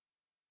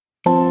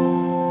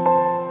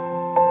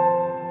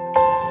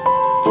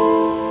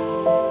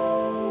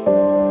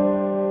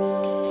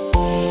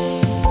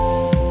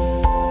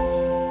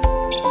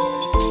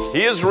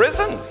is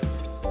risen.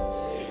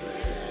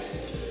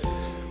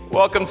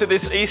 Welcome to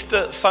this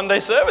Easter Sunday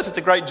service. It's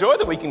a great joy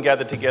that we can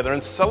gather together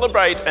and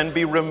celebrate and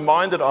be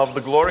reminded of the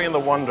glory and the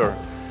wonder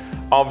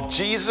of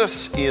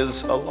Jesus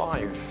is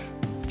alive.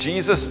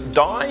 Jesus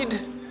died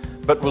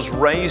but was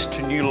raised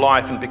to new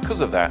life, and because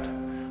of that,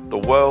 the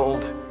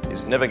world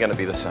is never going to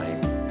be the same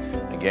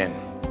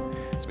again.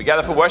 As we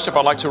gather for worship,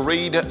 I'd like to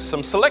read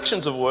some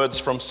selections of words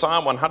from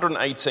Psalm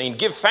 118.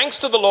 Give thanks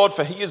to the Lord,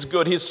 for he is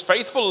good. His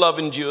faithful love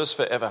endures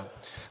forever.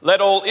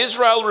 Let all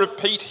Israel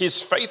repeat, his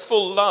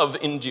faithful love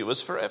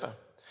endures forever.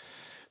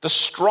 The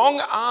strong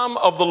arm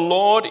of the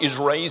Lord is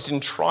raised in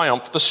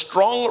triumph. The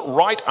strong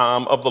right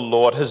arm of the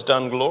Lord has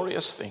done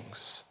glorious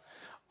things.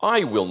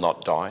 I will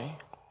not die.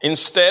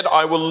 Instead,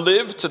 I will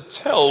live to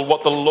tell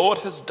what the Lord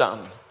has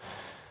done.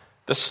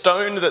 The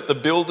stone that the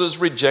builders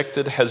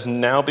rejected has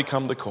now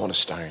become the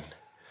cornerstone.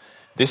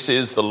 This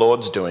is the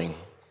Lord's doing,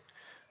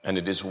 and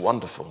it is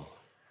wonderful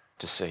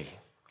to see.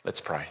 Let's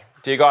pray.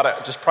 Dear God, I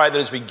just pray that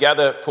as we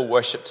gather for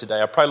worship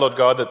today, I pray, Lord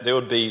God, that there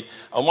would be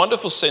a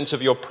wonderful sense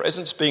of your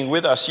presence being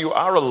with us. You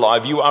are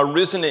alive. You are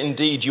risen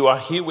indeed. You are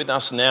here with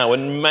us now.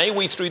 And may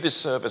we, through this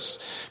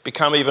service,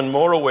 become even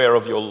more aware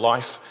of your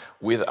life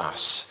with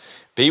us.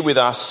 Be with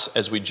us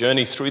as we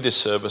journey through this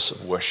service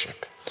of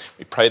worship.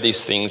 We pray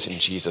these things in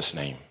Jesus'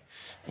 name,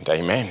 and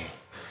amen.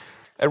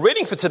 Our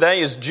reading for today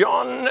is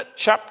John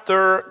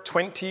chapter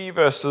 20,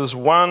 verses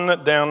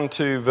 1 down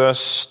to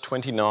verse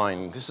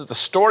 29. This is the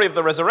story of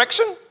the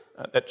resurrection.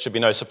 That should be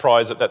no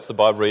surprise that that's the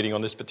Bible reading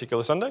on this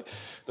particular Sunday.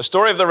 The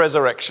story of the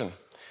resurrection.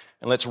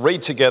 And let's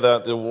read together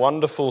the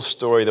wonderful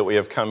story that we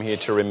have come here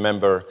to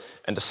remember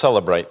and to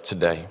celebrate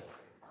today.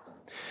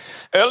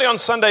 Early on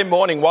Sunday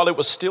morning, while it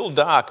was still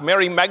dark,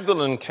 Mary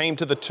Magdalene came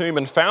to the tomb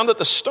and found that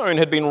the stone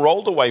had been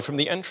rolled away from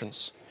the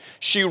entrance.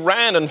 She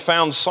ran and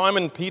found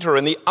Simon Peter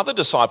and the other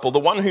disciple, the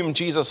one whom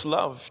Jesus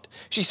loved.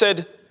 She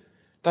said,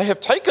 "They have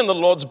taken the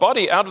Lord's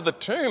body out of the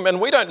tomb, and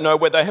we don't know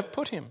where they have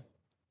put him."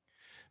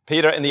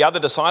 Peter and the other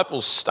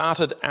disciples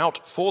started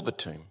out for the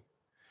tomb.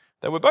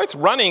 They were both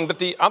running, but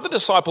the other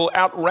disciple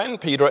outran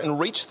Peter and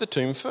reached the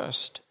tomb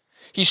first.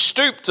 He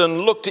stooped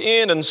and looked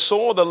in and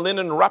saw the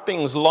linen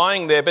wrappings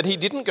lying there, but he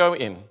didn't go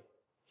in.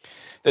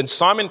 Then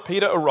Simon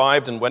Peter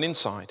arrived and went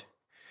inside.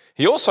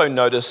 He also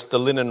noticed the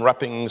linen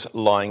wrappings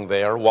lying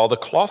there, while the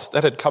cloth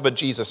that had covered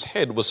Jesus'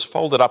 head was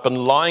folded up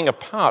and lying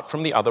apart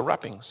from the other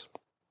wrappings.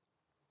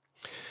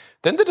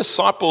 Then the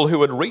disciple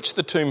who had reached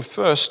the tomb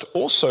first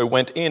also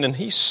went in, and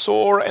he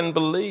saw and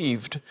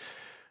believed.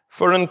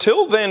 For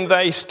until then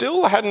they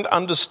still hadn't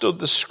understood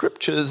the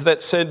scriptures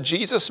that said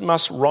Jesus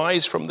must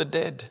rise from the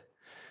dead.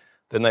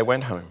 Then they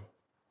went home.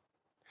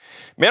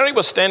 Mary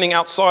was standing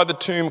outside the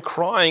tomb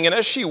crying, and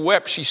as she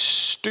wept, she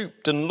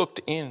stooped and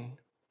looked in.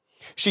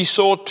 She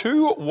saw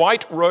two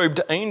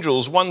white-robed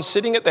angels, one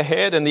sitting at the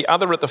head and the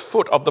other at the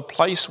foot of the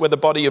place where the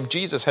body of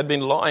Jesus had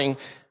been lying.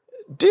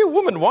 "Dear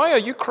woman, why are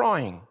you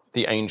crying?"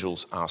 the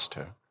angels asked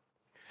her.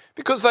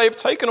 "Because they have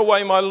taken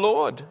away my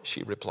Lord,"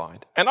 she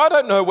replied, "and I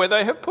don't know where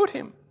they have put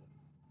him."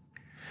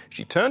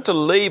 She turned to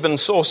leave and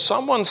saw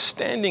someone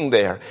standing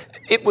there.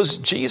 It was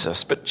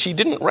Jesus, but she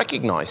didn't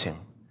recognize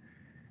him.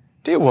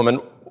 "Dear woman,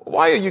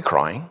 why are you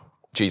crying?"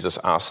 Jesus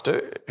asked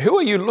her. "Who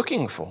are you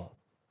looking for?"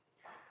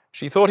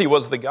 She thought he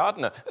was the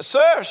gardener.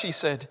 "Sir," she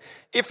said,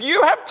 "if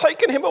you have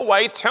taken him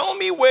away, tell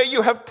me where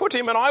you have put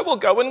him, and I will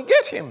go and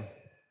get him."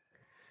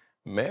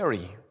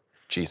 "Mary,"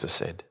 Jesus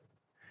said.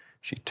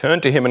 She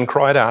turned to him and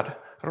cried out,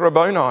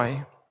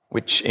 "Rabboni,"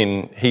 which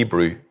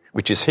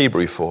is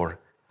Hebrew for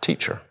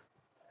teacher.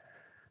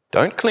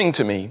 "Don't cling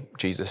to me,"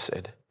 Jesus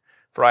said,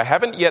 "for I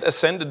haven't yet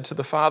ascended to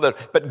the Father,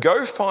 but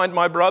go find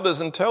my brothers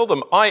and tell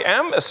them, I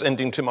am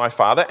ascending to my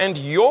Father and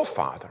your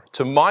Father,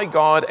 to my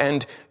God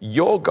and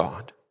your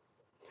God."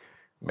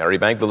 Mary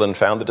Magdalene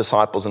found the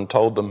disciples and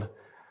told them,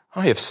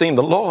 "I have seen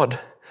the Lord."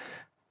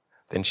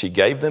 Then she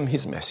gave them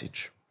his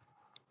message.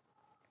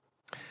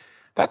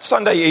 That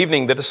Sunday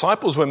evening, the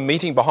disciples were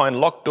meeting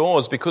behind locked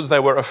doors because they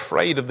were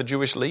afraid of the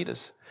Jewish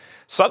leaders.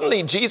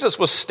 Suddenly, Jesus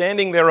was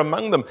standing there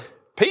among them.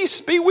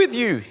 "Peace be with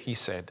you," he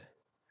said.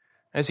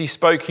 As he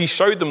spoke, he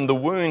showed them the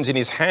wounds in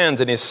his hands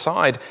and his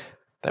side.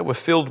 They were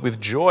filled with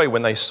joy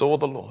when they saw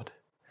the Lord.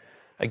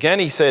 Again,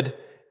 he said,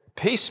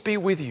 "Peace be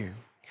with you.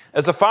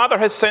 As the Father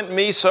has sent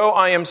me, so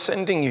I am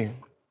sending you."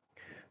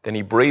 Then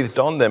he breathed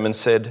on them and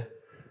said,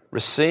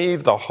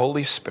 "Receive the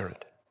Holy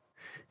Spirit.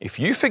 If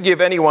you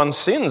forgive anyone's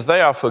sins,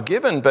 they are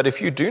forgiven, but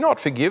if you do not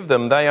forgive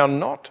them, they are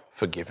not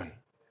forgiven."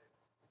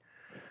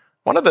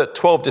 One of the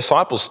 12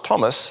 disciples,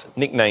 Thomas,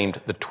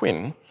 nicknamed the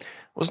twin,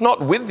 was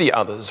not with the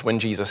others when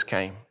Jesus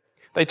came.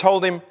 They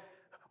told him,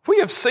 "We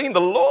have seen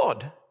the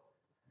Lord."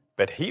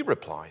 But he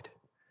replied,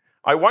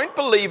 "I won't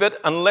believe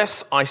it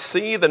unless I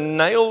see the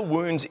nail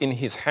wounds in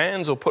his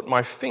hands or put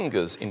my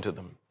fingers into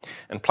them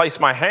and place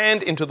my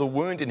hand into the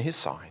wound in his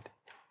side."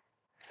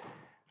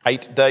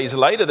 8 days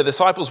later, the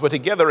disciples were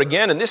together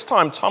again, and this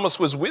time Thomas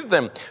was with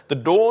them. The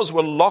doors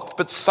were locked,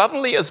 but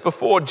suddenly, as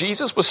before,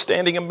 Jesus was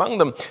standing among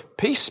them.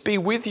 "Peace be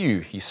with you,"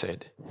 he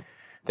said.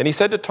 Then he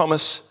said to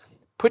Thomas,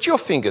 "Put your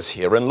fingers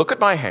here and look at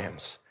my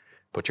hands.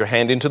 Put your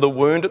hand into the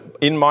wound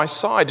in my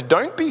side.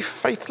 Don't be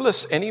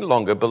faithless any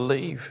longer,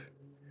 believe.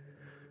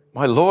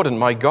 My Lord and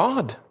my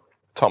God,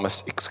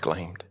 Thomas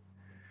exclaimed.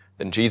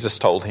 Then Jesus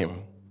told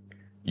him,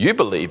 you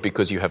believe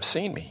because you have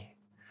seen me.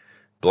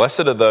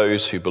 Blessed are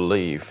those who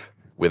believe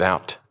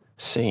without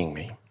seeing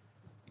me.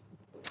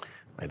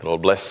 May the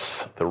Lord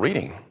bless the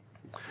reading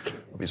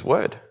of his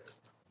word.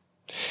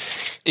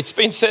 It's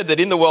been said that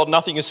in the world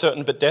nothing is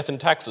certain but death and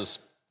taxes.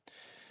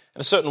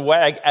 And a certain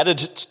wag added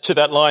to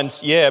that line,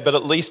 yeah, but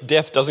at least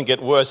death doesn't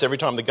get worse every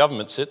time the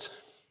government sits.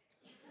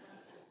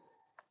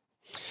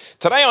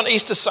 Today on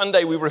Easter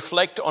Sunday, we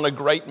reflect on a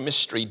great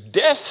mystery.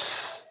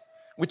 Death,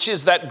 which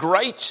is that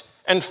great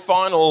and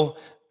final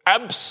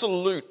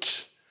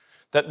absolute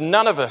that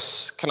none of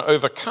us can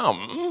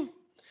overcome,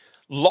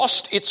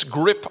 lost its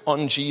grip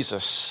on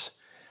Jesus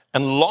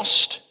and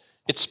lost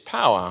its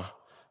power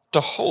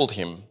to hold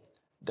him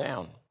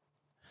down.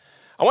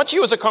 I want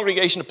you as a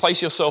congregation to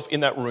place yourself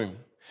in that room.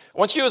 I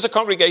want you as a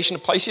congregation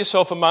to place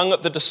yourself among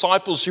the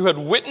disciples who had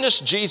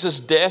witnessed Jesus'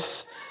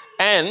 death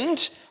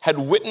and had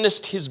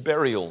witnessed his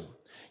burial.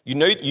 You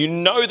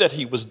know that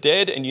he was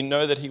dead and you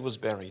know that he was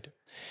buried.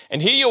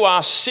 And here you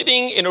are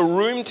sitting in a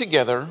room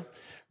together,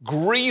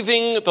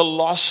 grieving the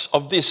loss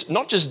of this,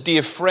 not just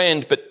dear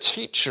friend, but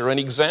teacher and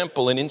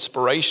example and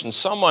inspiration,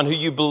 someone who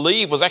you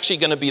believe was actually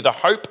going to be the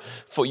hope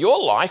for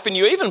your life, and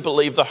you even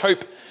believe the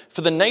hope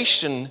for the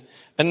nation,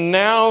 and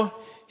now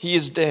he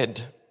is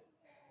dead.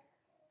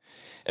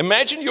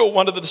 Imagine you're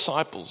one of the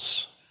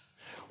disciples.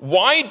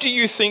 Why do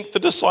you think the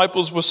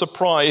disciples were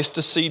surprised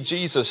to see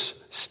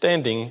Jesus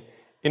standing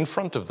in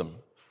front of them?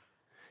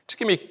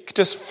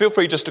 Just feel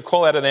free just to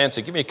call out an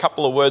answer. Give me a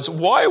couple of words.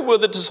 Why were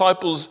the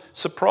disciples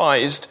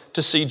surprised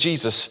to see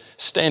Jesus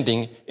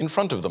standing in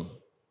front of them?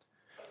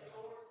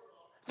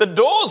 The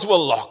doors were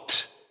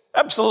locked.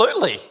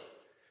 Absolutely.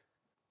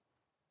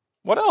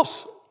 What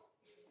else?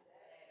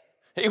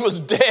 He was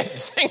dead.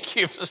 Thank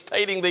you for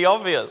stating the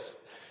obvious.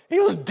 He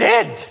was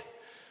dead.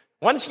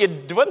 Once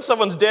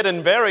someone's dead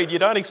and buried, you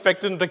don't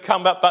expect them to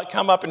come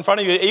up in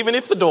front of you, even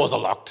if the doors are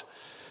locked.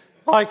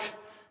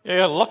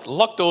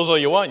 Lock doors all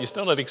you want, you're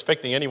still not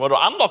expecting anyone. Or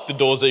unlock the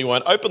doors all you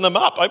want, open them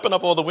up, open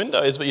up all the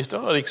windows, but you're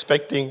still not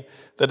expecting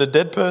that a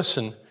dead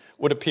person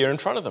would appear in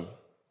front of them.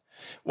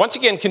 Once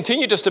again,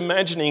 continue just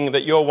imagining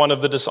that you're one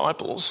of the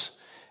disciples.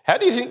 How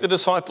do you think the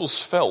disciples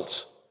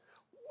felt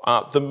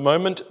the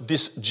moment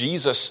this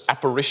Jesus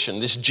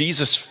apparition, this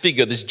Jesus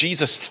figure, this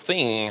Jesus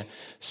thing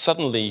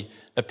suddenly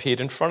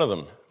appeared in front of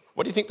them?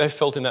 What do you think they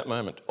felt in that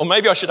moment? Or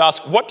maybe I should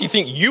ask, what do you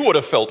think you would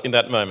have felt in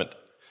that moment?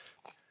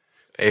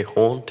 A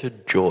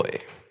haunted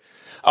joy.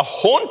 A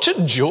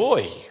haunted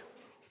joy.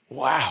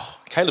 Wow.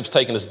 Caleb's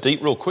taken us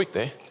deep real quick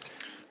there.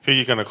 Who are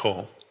you going to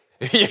call?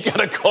 Who are you going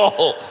to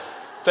call?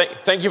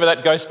 Thank you for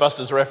that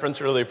Ghostbusters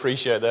reference. Really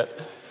appreciate that.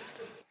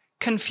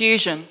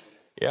 Confusion.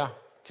 Yeah,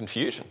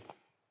 confusion.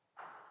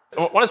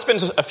 I want to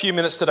spend a few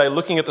minutes today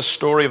looking at the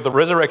story of the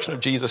resurrection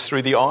of Jesus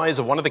through the eyes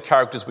of one of the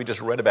characters we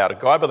just read about, a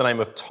guy by the name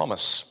of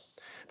Thomas.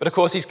 But of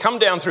course, he's come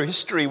down through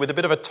history with a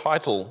bit of a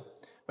title,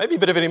 maybe a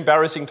bit of an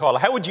embarrassing title.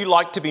 How would you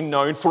like to be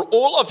known for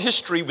all of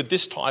history with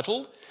this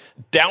title?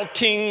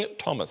 Doubting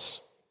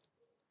Thomas.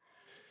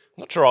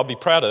 I'm not sure I'll be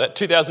proud of that.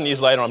 2,000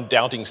 years later, I'm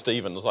doubting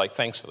Stephen. I was like,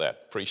 thanks for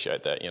that.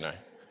 Appreciate that,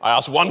 I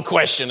ask one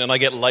question and I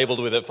get labelled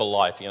with it for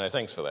life,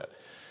 thanks for that.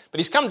 But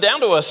he's come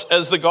down to us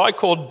as the guy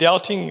called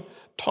Doubting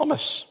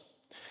Thomas.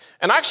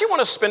 And I actually want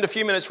to spend a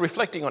few minutes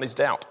reflecting on his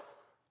doubt.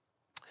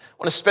 I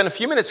want to spend a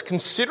few minutes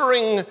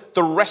considering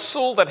the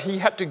wrestle that he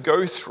had to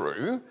go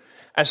through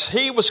as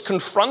he was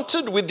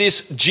confronted with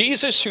this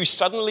Jesus who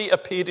suddenly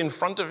appeared in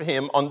front of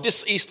him on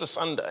this Easter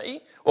Sunday.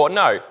 Or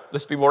no,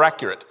 let's be more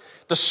accurate.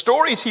 The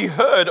stories he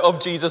heard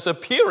of Jesus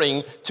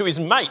appearing to his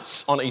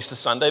mates on Easter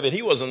Sunday, but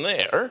he wasn't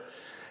there.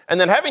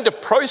 And then having to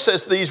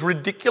process these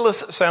ridiculous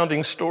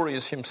sounding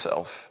stories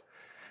himself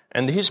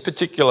and his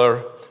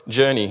particular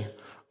journey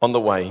on the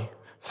way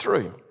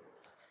through.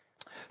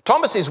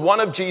 Thomas is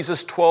one of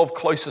Jesus' 12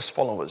 closest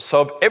followers.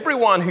 So of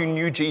everyone who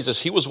knew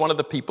Jesus, he was one of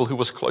the people who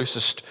was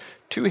closest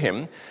to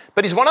him.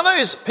 But he's one of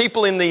those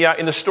people in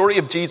the story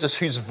of Jesus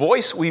whose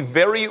voice we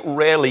very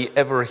rarely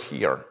ever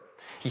hear.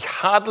 He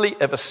hardly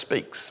ever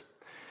speaks.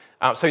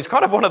 So he's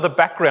kind of one of the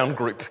background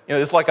group.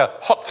 There's like a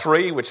hot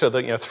three, which are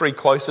the three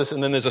closest,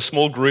 and then there's a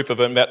small group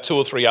of about 2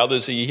 or 3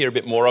 others who you hear a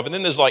bit more of, and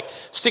then there's like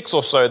 6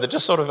 or so that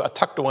just sort of are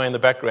tucked away in the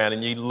background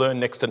and you learn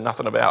next to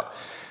nothing about.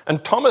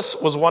 And Thomas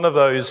was one of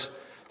those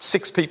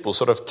 6 people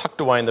sort of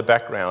tucked away in the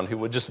background who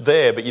were just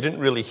there, but you didn't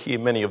really hear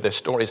many of their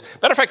stories.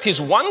 Matter of fact,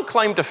 his one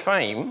claim to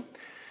fame,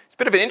 it's a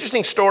bit of an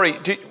interesting story.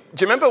 Do you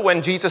remember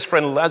when Jesus'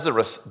 friend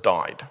Lazarus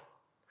died?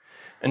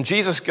 And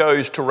Jesus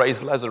goes to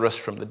raise Lazarus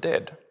from the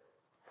dead.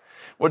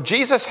 Well,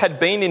 Jesus had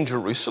been in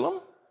Jerusalem.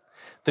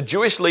 The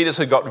Jewish leaders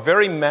had got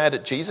very mad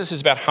at Jesus.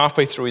 He's about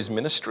halfway through his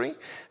ministry,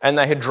 and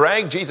they had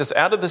dragged Jesus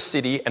out of the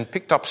city and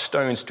picked up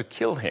stones to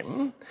kill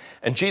him.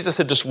 And Jesus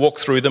had just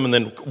walked through them and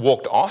then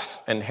walked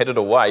off and headed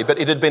away. But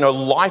it had been a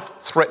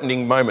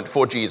life-threatening moment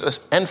for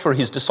Jesus and for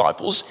his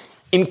disciples,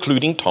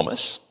 including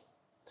Thomas.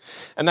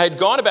 And they had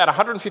gone about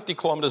 150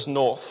 kilometres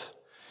north,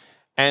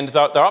 And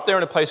they're up there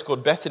in a place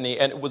called Bethany,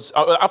 and it was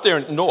up there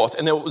in north,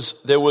 and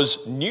there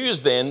was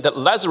news then that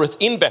Lazarus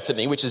in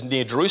Bethany, which is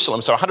near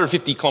Jerusalem, so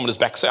 150 kilometres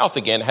back south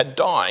again, had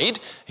died.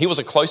 He was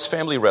a close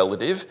family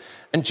relative,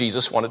 and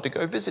Jesus wanted to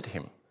go visit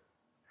him.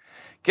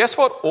 Guess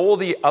what all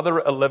the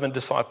other 11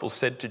 disciples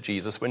said to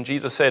Jesus when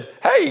Jesus said,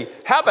 hey,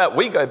 how about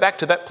we go back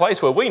to that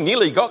place where we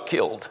nearly got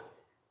killed?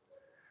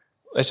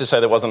 Let's just say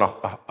there wasn't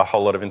a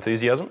whole lot of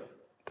enthusiasm.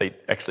 They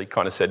actually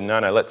kind of said, no,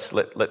 let's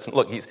look. As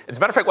a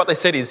matter of fact, what they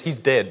said is, he's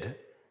dead.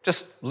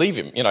 Just leave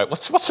him.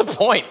 What's the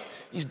point?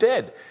 He's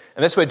dead.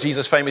 And that's where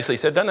Jesus famously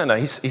said, no,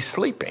 he's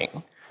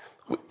sleeping.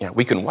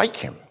 We can wake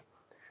him.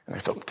 And I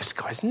thought, this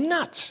guy's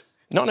nuts.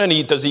 Not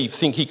only does he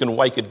think he can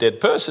wake a dead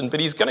person, but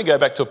he's going to go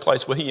back to a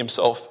place where he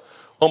himself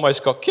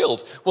almost got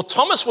killed. Well,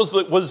 Thomas was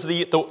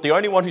the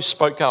only one who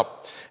spoke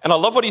up. And I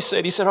love what he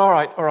said. He said, all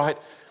right,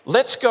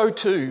 let's go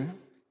to...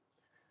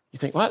 You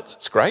think, well,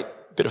 it's great.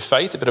 A bit of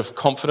faith, a bit of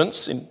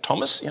confidence in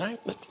Thomas,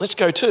 let's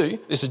go to,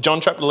 this is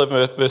John chapter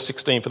 11, verse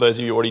 16, for those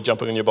of you already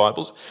jumping on your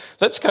Bibles.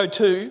 Let's go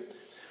to,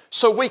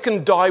 so we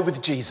can die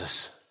with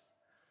Jesus.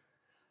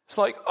 It's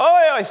like,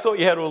 I thought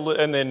you had all,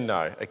 and then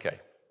no,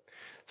 okay.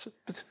 So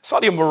it's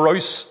slightly a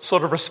morose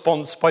sort of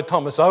response by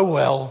Thomas.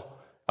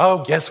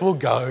 Guess we'll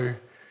go,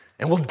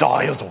 and we'll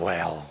die as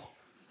well.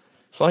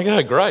 It's like,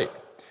 oh, great.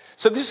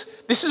 So this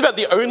is about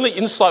the only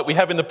insight we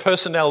have in the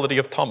personality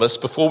of Thomas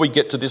before we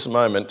get to this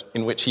moment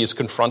in which he is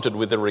confronted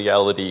with the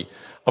reality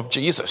of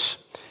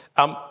Jesus.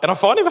 And I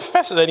find him a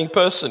fascinating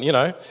person,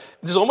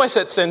 There's almost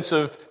that sense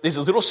of, there's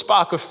a little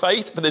spark of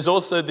faith, but there's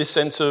also this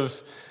sense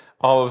of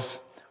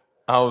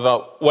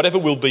whatever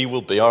will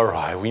be, all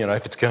right.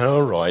 If it's going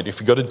all right, if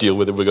we've got to deal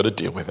with it, we've got to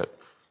deal with it.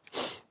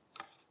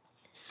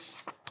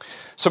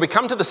 So we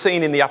come to the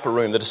scene in the upper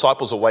room. The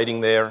disciples are waiting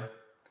there.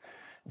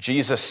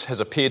 Jesus has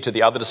appeared to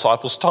the other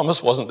disciples.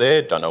 Thomas wasn't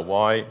there, don't know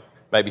why.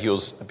 Maybe he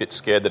was a bit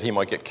scared that he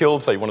might get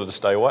killed, so he wanted to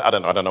stay away. I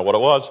don't know what it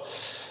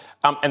was.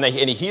 And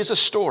he hears a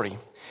story.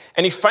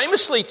 And he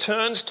famously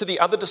turns to the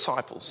other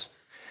disciples.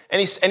 And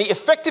he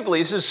effectively,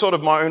 this is sort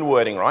of my own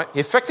wording, right? He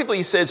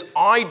effectively says,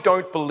 I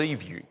don't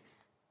believe you.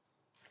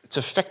 It's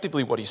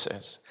effectively what he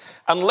says.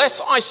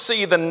 Unless I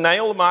see the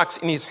nail marks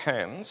in his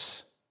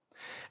hands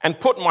and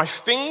put my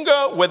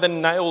finger where the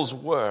nails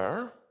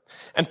were,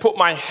 and put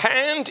my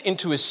hand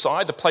into his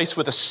side, the place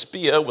where the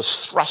spear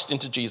was thrust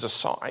into Jesus'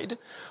 side,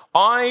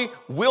 I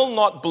will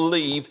not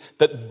believe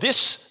that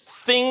this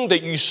thing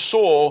that you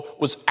saw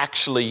was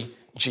actually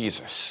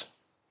Jesus.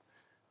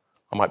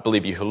 I might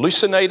believe you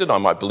hallucinated. I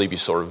might believe you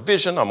saw a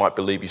vision. I might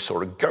believe you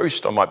saw a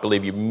ghost. I might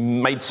believe you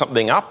made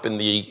something up in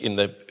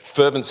the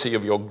fervency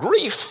of your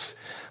grief.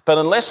 But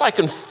unless I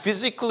can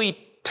physically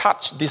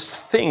touch this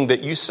thing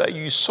that you say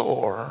you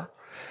saw,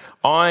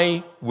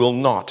 I will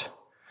not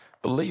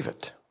believe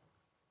it.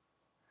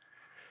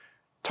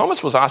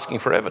 Thomas was asking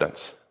for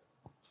evidence.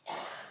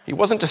 He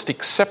wasn't just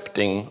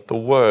accepting the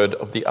word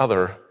of the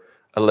other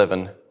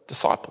 11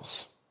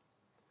 disciples.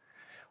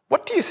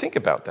 What do you think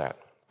about that?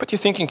 Put your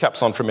thinking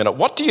caps on for a minute.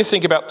 What do you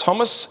think about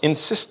Thomas'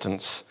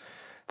 insistence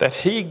that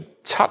he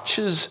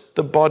touches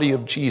the body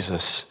of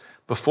Jesus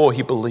before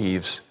he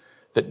believes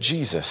that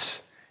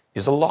Jesus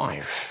is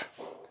alive?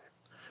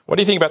 What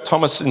do you think about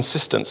Thomas'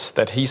 insistence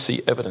that he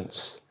see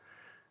evidence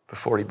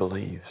before he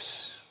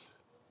believes?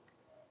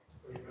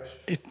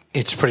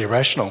 It's pretty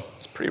rational.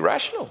 It's pretty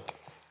rational.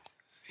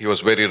 He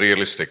was very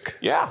realistic.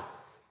 Yeah.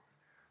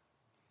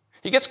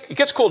 He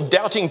gets called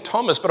Doubting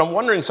Thomas, but I'm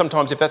wondering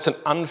sometimes if that's an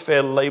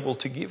unfair label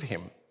to give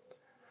him.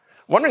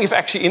 I'm wondering if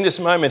actually in this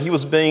moment he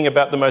was being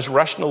about the most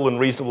rational and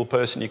reasonable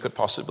person you could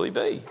possibly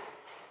be.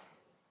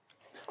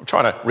 I'm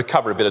trying to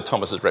recover a bit of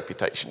Thomas's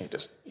reputation. He's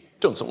just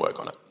doing some work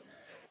on it.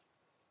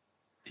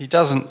 He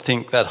doesn't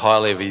think that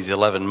highly of his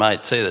 11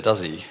 mates either,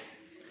 does he?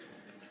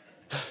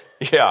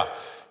 Yeah.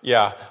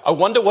 I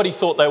wonder what he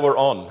thought they were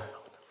on.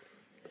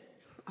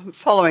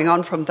 Following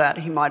on from that,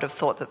 he might have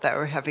thought that they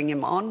were having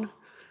him on.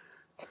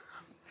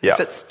 Yeah.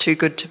 If it's too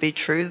good to be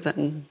true,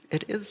 then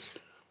it is.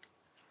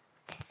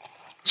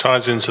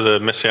 Ties into the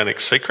messianic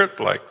secret,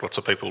 like lots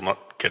of people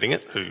not getting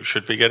it who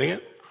should be getting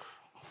it.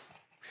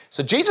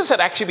 So Jesus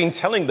had actually been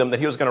telling them that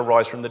he was going to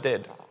rise from the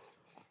dead.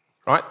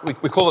 Right?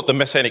 We call it the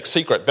messianic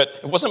secret, but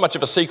it wasn't much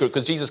of a secret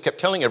because Jesus kept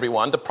telling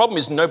everyone. The problem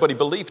is nobody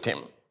believed him.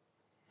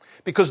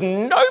 Because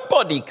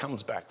nobody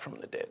comes back from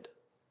the dead.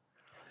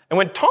 And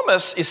when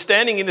Thomas is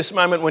standing in this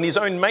moment when his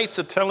own mates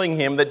are telling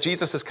him that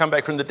Jesus has come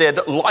back from the dead,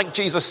 like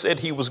Jesus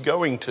said he was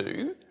going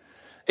to,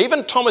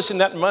 even Thomas in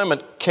that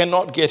moment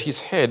cannot get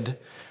his head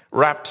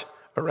wrapped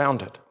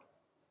around it.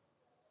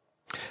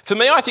 For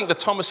me, I think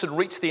that Thomas had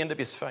reached the end of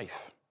his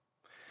faith.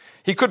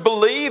 He could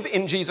believe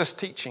in Jesus'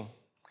 teaching.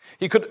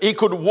 He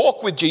could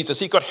walk with Jesus.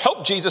 He could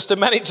help Jesus to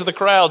manage the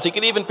crowds. He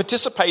could even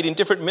participate in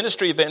different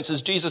ministry events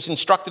as Jesus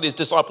instructed his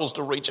disciples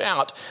to reach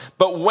out.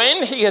 But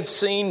when he had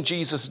seen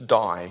Jesus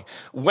die,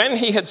 when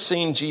he had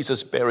seen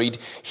Jesus buried,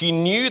 he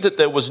knew that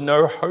there was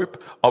no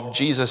hope of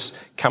Jesus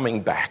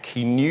coming back.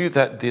 He knew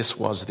that this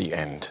was the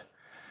end.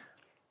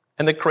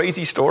 And the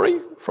crazy story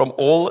from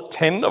all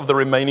 10 of the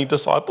remaining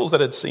disciples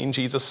that had seen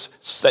Jesus,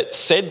 that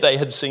said they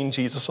had seen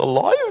Jesus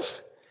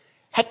alive,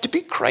 had to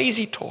be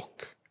crazy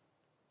talk.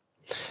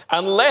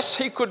 Unless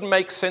he could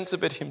make sense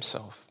of it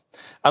himself,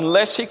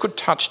 unless he could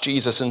touch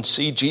Jesus and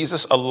see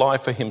Jesus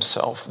alive for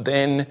himself,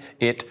 then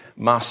it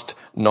must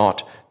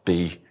not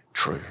be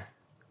true.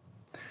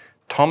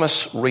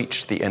 Thomas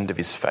reached the end of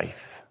his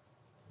faith.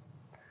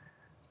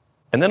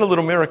 And then a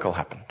little miracle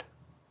happened.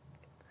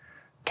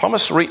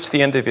 Thomas reached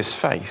the end of his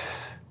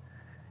faith,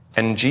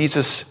 and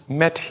Jesus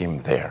met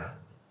him there.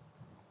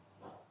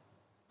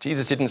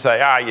 Jesus didn't say,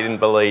 you didn't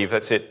believe,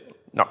 that's it.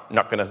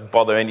 Not going to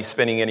bother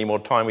spending any more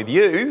time with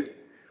you.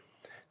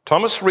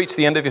 Thomas reached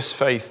the end of his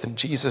faith and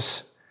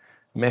Jesus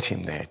met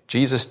him there.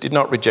 Jesus did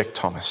not reject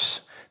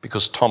Thomas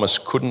because Thomas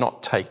could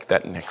not take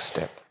that next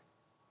step.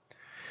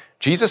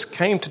 Jesus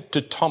came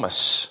to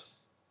Thomas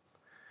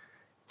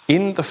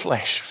in the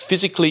flesh,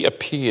 physically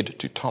appeared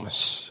to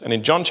Thomas. And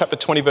in John chapter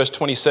 20, verse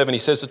 27, he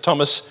says to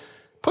Thomas,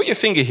 put your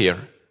finger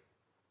here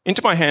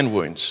into my hand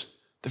wounds.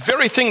 The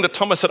very thing that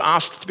Thomas had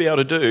asked to be able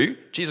to do,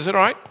 Jesus said,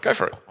 all right, go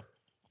for it.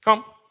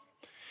 Come.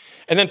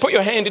 And then put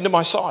your hand into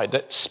my side,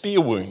 that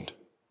spear wound.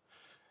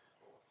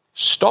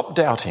 Stop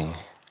doubting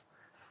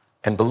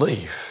and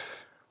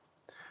believe.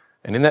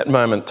 And in that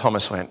moment,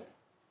 Thomas went,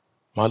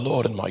 my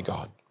Lord and my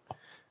God.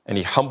 And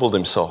he humbled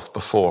himself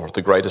before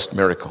the greatest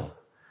miracle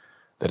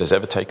that has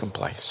ever taken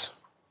place.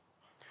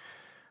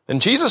 Then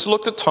Jesus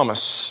looked at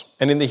Thomas,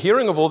 and in the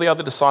hearing of all the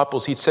other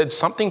disciples, he said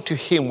something to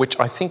him which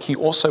I think he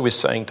also is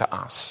saying to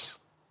us.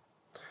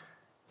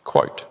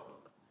 Quote,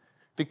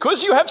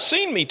 because you have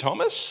seen me,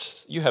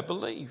 Thomas, you have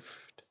believed.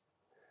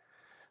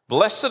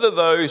 Blessed are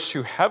those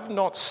who have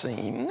not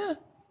seen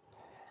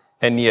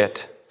and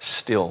yet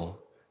still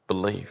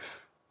believe.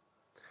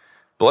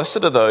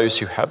 Blessed are those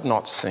who have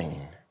not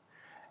seen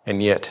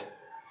and yet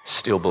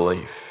still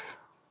believe.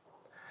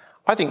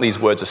 I think these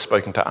words are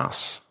spoken to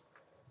us.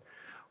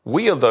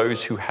 We are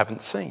those who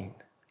haven't seen.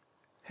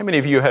 How many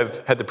of you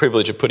have had the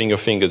privilege of putting your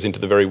fingers into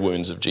the very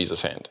wounds of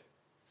Jesus' hand?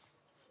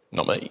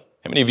 Not me.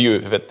 How many of you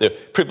have had the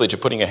privilege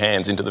of putting your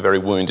hands into the very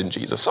wound in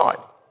Jesus' side?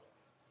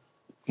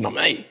 Not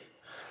me.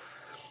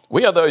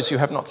 We are those who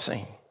have not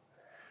seen.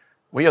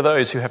 We are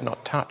those who have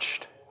not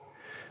touched.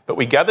 But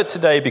we gather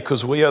today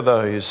because we are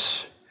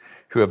those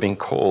who have been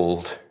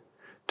called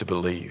to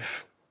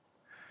believe.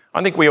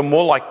 I think we are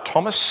more like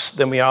Thomas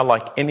than we are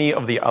like any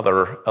of the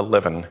other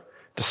 11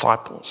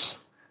 disciples.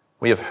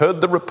 We have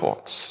heard the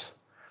reports.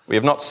 We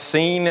have not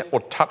seen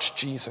or touched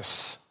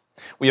Jesus.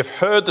 We have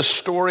heard the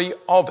story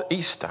of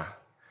Easter.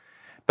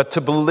 But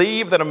to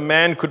believe that a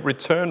man could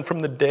return from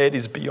the dead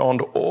is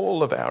beyond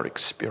all of our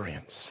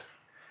experience.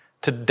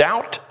 To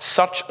doubt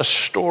such a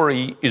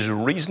story is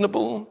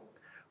reasonable,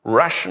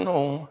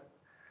 rational,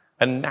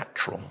 and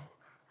natural.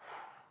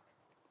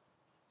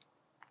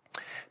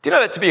 Do you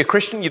know that to be a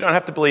Christian, you don't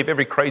have to believe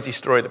every crazy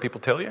story that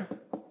people tell you?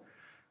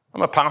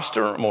 I'm a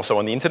pastor. I'm also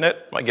on the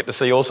internet. I get to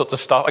see all sorts of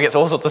stuff. I get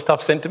all sorts of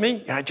stuff sent to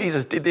me.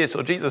 Jesus did this,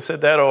 or Jesus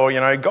said that,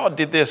 or, God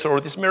did this,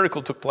 or this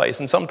miracle took place.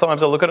 And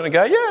sometimes I'll look at it and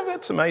go, yeah,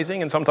 that's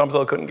amazing. And sometimes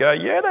I'll look at it and go,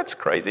 yeah, that's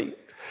crazy.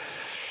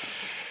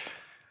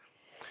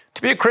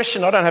 To be a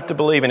Christian, I don't have to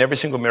believe in every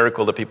single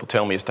miracle that people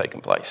tell me has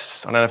taken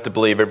place. I don't have to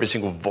believe every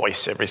single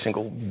voice, every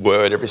single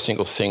word, every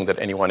single thing that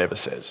anyone ever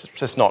says. It's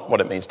just not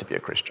what it means to be a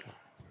Christian.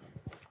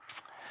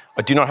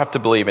 I do not have to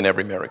believe in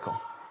every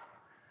miracle.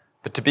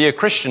 But to be a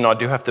Christian, I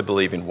do have to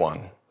believe in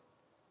one.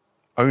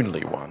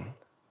 Only one.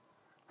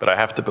 But I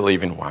have to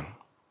believe in one.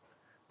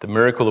 The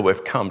miracle that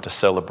we've come to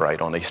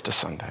celebrate on Easter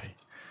Sunday.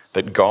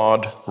 That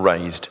God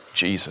raised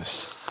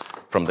Jesus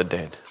from the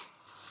dead.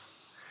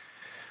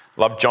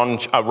 Love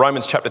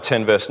Romans chapter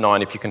 10, verse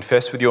 9. If you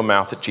confess with your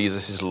mouth that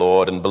Jesus is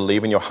Lord and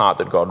believe in your heart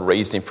that God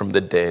raised him from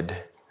the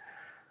dead,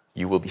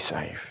 you will be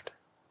saved.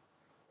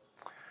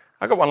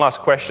 I've got one last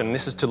question.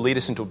 This is to lead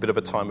us into a bit of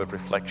a time of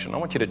reflection. I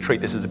want you to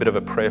treat this as a bit of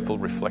a prayerful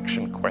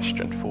reflection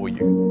question for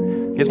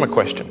you. Here's my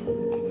question.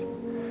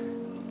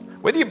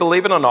 Whether you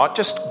believe it or not,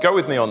 just go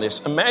with me on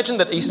this. Imagine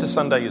that Easter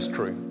Sunday is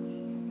true.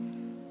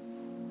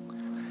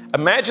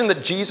 Imagine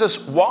that Jesus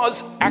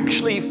was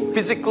actually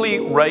physically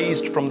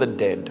raised from the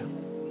dead.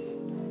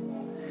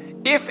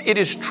 If it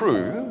is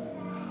true,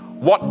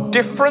 what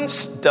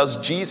difference does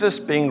Jesus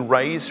being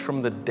raised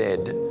from the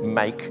dead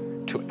make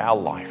to our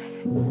life?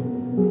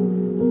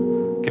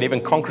 Can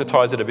even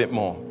concretize it a bit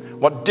more.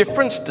 What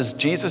difference does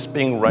Jesus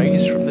being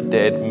raised from the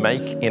dead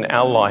make in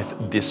our life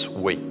this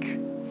week?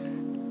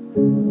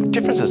 What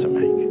difference does it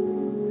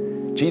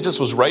make? Jesus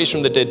was raised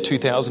from the dead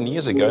 2,000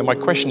 years ago. My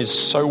question is,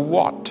 so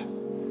what?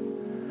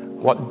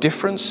 What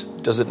difference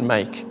does it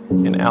make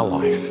in our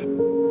life?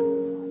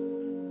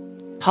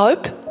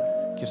 Hope.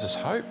 Gives us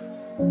hope.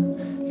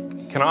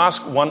 Can I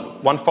ask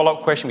one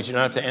follow-up question which you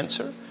don't have to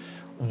answer?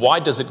 Why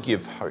does it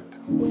give hope?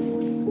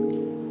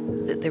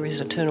 That there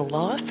is eternal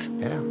life.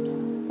 Yeah.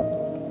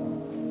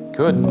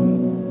 Good.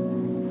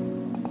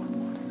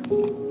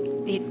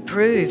 It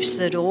proves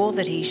that all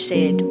that he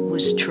said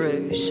was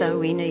true, so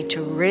we need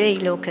to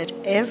re-look at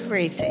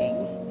everything.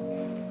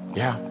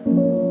 Yeah.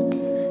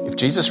 If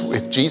Jesus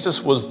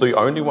was the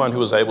only one who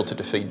was able to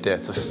defeat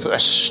death, the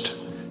first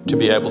to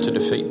be able to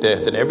defeat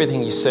death. And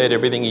everything he said,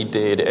 everything he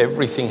did,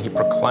 everything he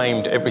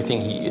proclaimed,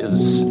 everything he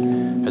is,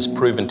 has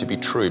proven to be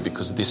true,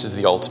 because this is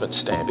the ultimate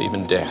stamp.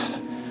 Even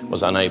death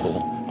was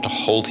unable to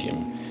hold him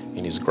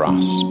in his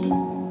grasp.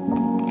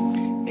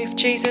 If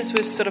Jesus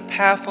was sort of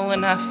powerful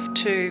enough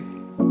to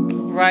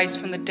rise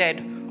from the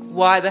dead,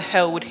 why the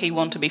hell would he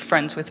want to be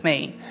friends with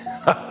me?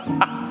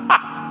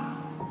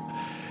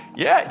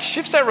 Yeah, it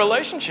shifts our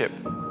relationship.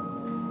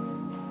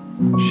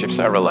 Shifts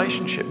our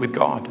relationship with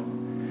God.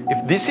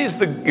 If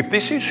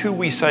this is who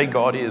we say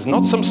God is,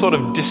 not some sort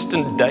of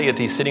distant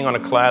deity sitting on a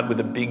cloud with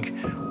a big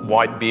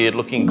white beard,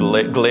 looking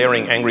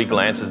glaring angry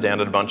glances down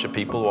at a bunch of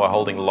people while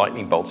holding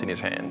lightning bolts in his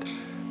hand.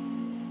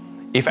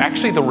 If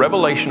actually the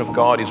revelation of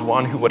God is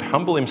one who would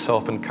humble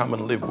himself and come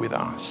and live with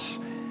us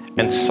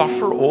and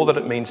suffer all that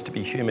it means to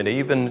be human,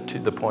 even to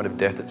the point of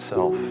death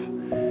itself,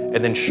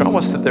 and then show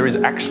us that there is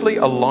actually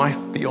a life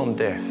beyond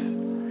death.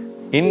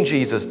 In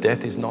Jesus,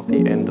 death is not the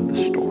end of the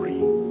story,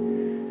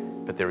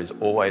 but there is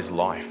always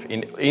life.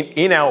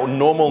 In our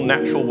normal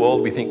natural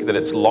world, we think that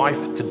it's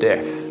life to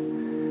death,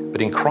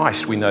 but in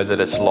Christ, we know that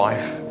it's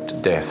life to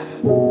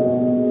death to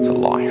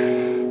life.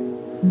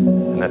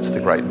 And that's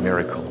the great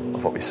miracle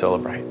of what we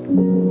celebrate.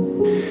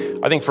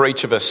 I think for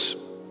each of us,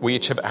 we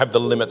each have the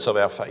limits of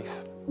our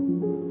faith.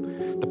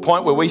 The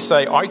point where we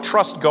say, I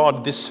trust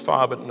God this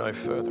far, but no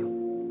further.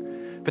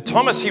 For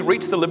Thomas, he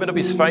reached the limit of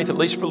his faith, at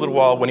least for a little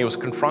while, when he was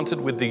confronted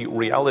with the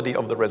reality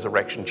of the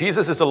resurrection.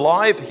 Jesus is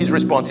alive. His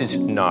response is,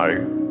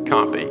 no,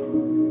 can't be.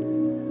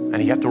 And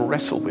he had to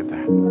wrestle with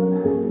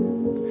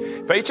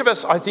that. For each of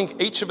us, I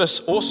think each of us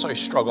also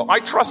struggle.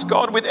 I trust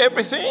God with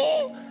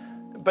everything,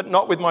 but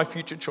not with my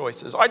future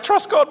choices. I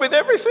trust God with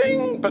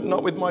everything, but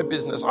not with my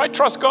business. I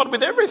trust God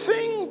with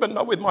everything, but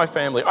not with my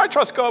family. I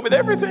trust God with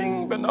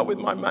everything, but not with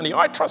my money.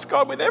 I trust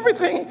God with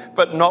everything,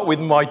 but not with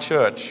my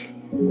church.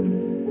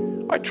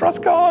 I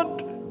trust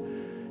God.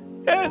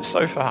 Yeah, it's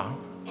so far.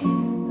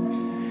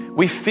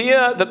 We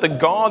fear that the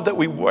God that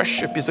we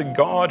worship is a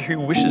God who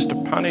wishes to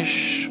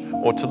punish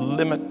or to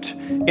limit.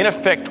 In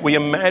effect, we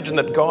imagine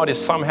that God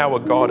is somehow a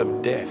God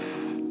of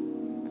death,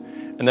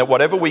 and that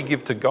whatever we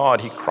give to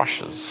God, he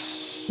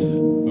crushes,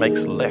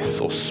 makes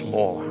less or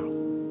smaller.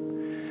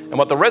 And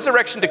what the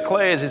resurrection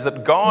declares is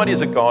that God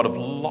is a God of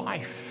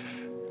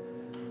life,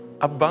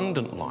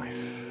 abundant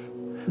life.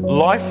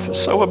 Life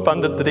so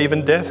abundant that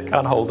even death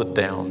can't hold it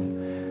down.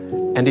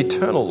 And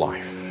eternal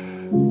life.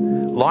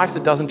 Life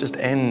that doesn't just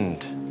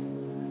end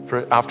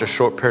after a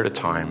short period of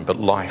time,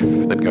 but life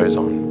that goes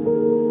on.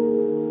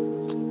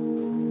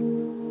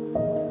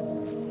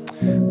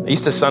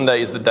 Easter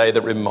Sunday is the day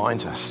that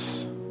reminds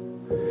us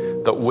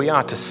that we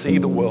are to see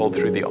the world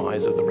through the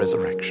eyes of the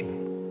resurrection.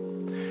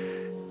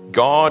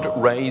 God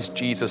raised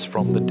Jesus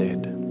from the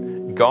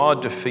dead.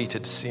 God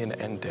defeated sin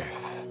and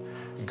death.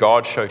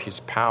 God showed his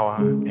power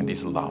and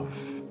his love.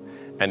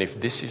 And if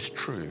this is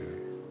true,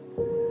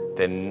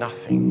 then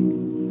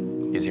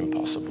nothing is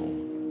impossible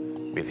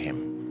with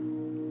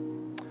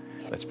him.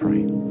 Let's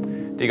pray.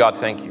 Dear God,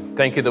 thank you.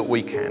 Thank you that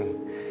we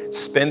can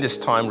spend this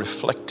time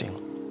reflecting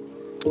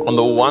on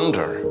the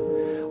wonder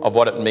of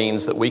what it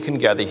means that we can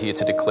gather here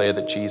to declare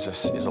that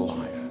Jesus is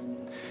alive.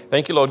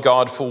 Thank you, Lord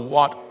God, for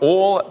what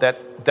all that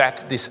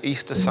this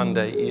Easter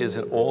Sunday is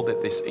and all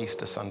that this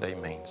Easter Sunday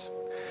means.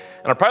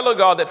 And I pray, Lord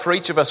God, that for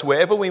each of us,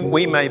 wherever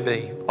we may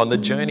be on the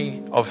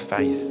journey of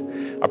faith,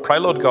 I pray,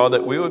 Lord God,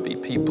 that we would be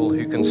people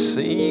who can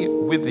see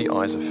with the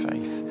eyes of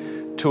faith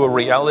to a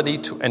reality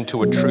and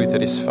to a truth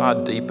that is far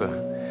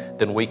deeper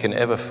than we can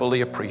ever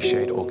fully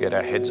appreciate or get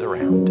our heads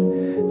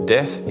around.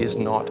 Death is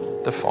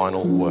not the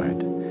final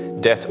word.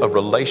 Death of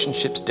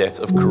relationships,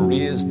 death of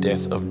careers,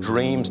 death of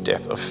dreams,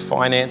 death of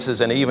finances,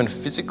 and even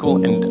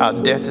physical,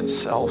 and death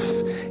itself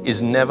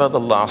is never the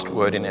last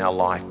word in our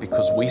life,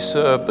 because we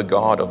serve the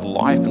God of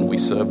life and we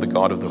serve the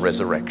God of the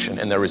resurrection,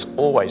 and there is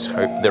always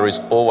hope, there is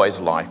always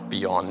life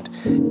beyond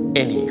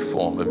any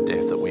form of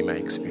death that we may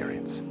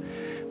experience.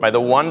 May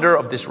the wonder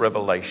of this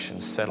revelation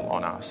settle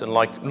on us, and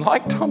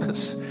like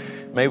Thomas,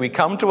 may we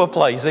come to a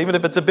place, even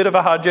if it's a bit of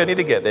a hard journey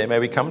to get there, may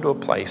we come to a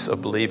place of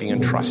believing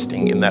and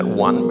trusting in that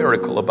one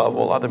miracle above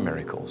all other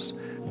miracles.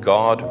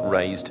 God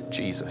raised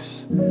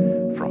Jesus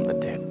from the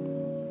dead.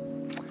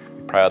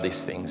 We pray all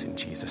these things in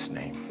Jesus'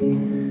 name.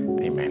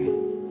 Amen.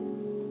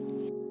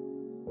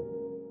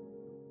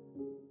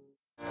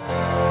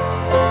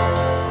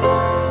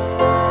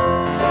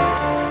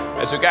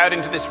 As we go out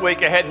into this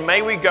week ahead,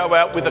 may we go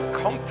out with a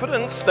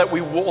confidence that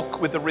we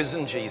walk with the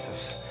risen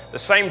Jesus. The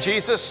same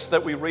Jesus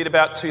that we read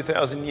about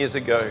 2,000 years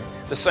ago.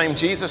 The same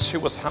Jesus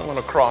who was hung on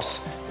a cross.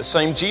 The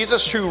same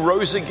Jesus who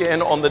rose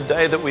again on the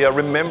day that we are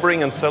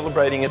remembering and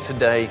celebrating it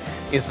today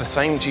is the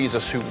same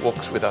Jesus who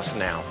walks with us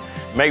now.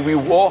 May we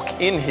walk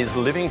in his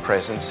living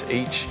presence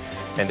each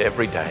and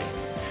every day.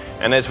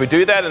 And as we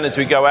do that and as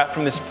we go out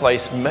from this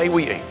place, may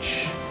we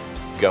each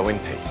go in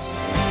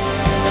peace.